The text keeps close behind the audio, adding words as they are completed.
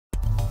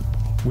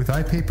With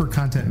Ipaper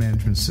Content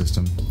Management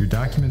System, your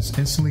documents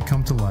instantly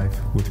come to life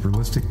with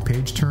realistic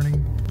page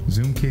turning,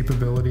 zoom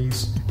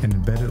capabilities, and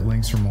embedded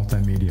links for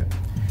multimedia.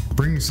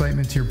 Bring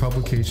excitement to your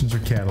publications or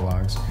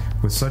catalogs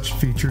with such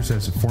features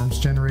as a forms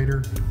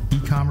generator,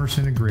 e-commerce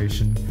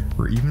integration,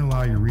 or even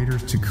allow your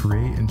readers to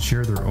create and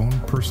share their own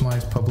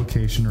personalized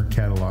publication or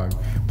catalog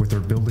with our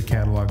Build a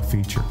Catalog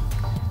feature.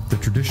 The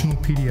traditional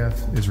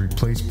PDF is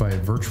replaced by a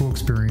virtual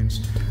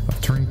experience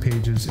of turning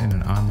pages in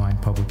an online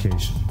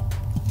publication.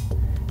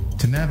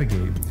 To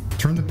navigate,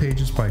 turn the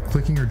pages by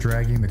clicking or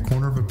dragging the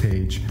corner of a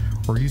page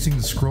or using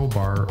the scroll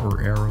bar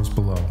or arrows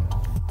below.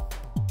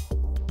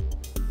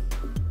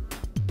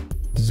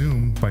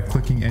 Zoom by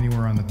clicking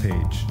anywhere on the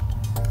page.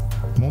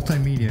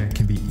 Multimedia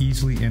can be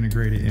easily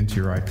integrated into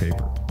your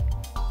Ipaper.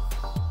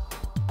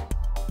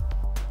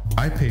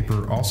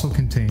 Ipaper also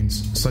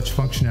contains such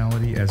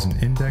functionality as an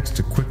index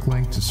to quick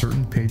link to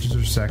certain pages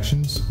or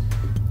sections,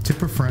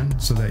 tip a friend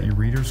so that your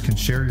readers can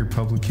share your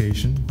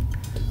publication,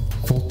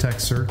 full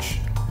text search,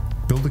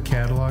 build a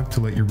catalog to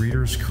let your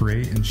readers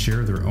create and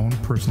share their own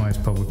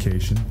personalized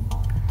publication,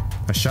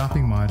 a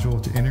shopping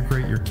module to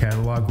integrate your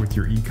catalog with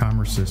your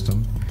e-commerce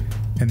system,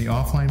 and the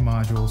offline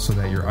module so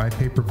that your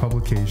Ipaper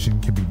publication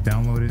can be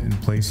downloaded and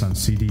placed on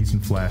CDs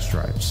and flash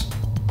drives.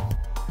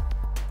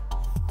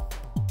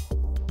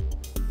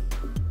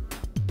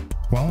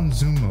 While in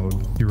zoom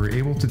mode, you are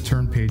able to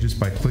turn pages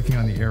by clicking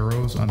on the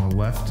arrows on the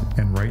left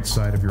and right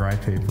side of your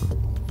Ipaper.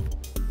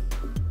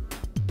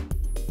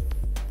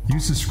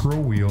 Use the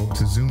scroll wheel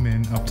to zoom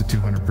in up to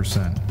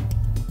 200%.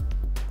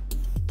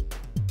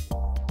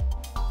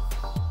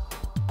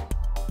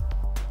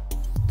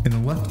 In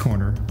the left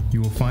corner,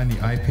 you will find the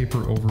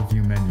Ipaper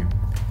Overview menu.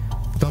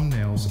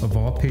 Thumbnails of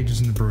all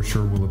pages in the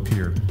brochure will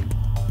appear.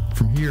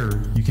 From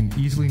here, you can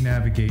easily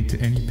navigate to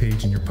any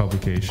page in your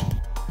publication.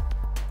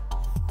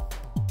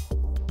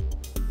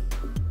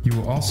 You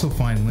will also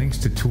find links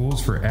to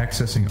tools for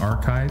accessing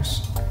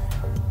archives,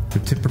 the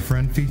Tip a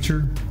Friend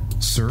feature,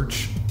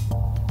 search,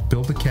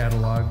 build a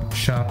catalog,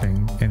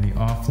 shopping, and the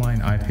offline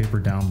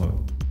Ipaper download.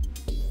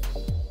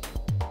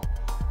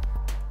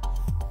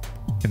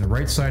 In the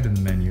right side of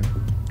the menu,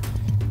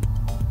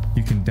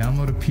 you can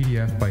download a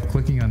PDF by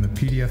clicking on the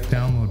PDF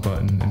download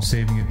button and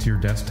saving it to your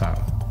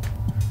desktop.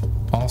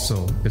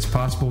 Also, it's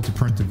possible to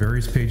print the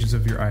various pages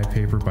of your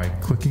Ipaper by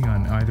clicking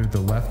on either the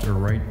left or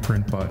right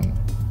print button.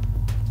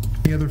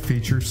 Many other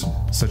features,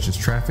 such as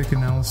traffic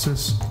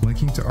analysis,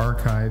 linking to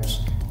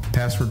archives,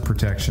 password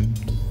protection,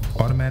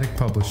 automatic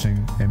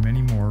publishing, and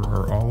many more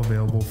are all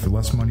available for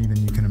less money than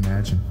you can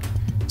imagine.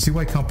 See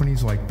why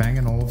companies like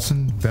Bang &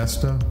 Olufsen,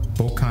 Vesta,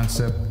 Boat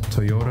Concept,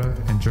 Toyota,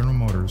 and General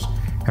Motors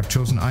have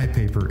chosen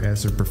Ipaper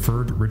as their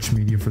preferred rich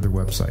media for their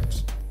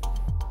websites.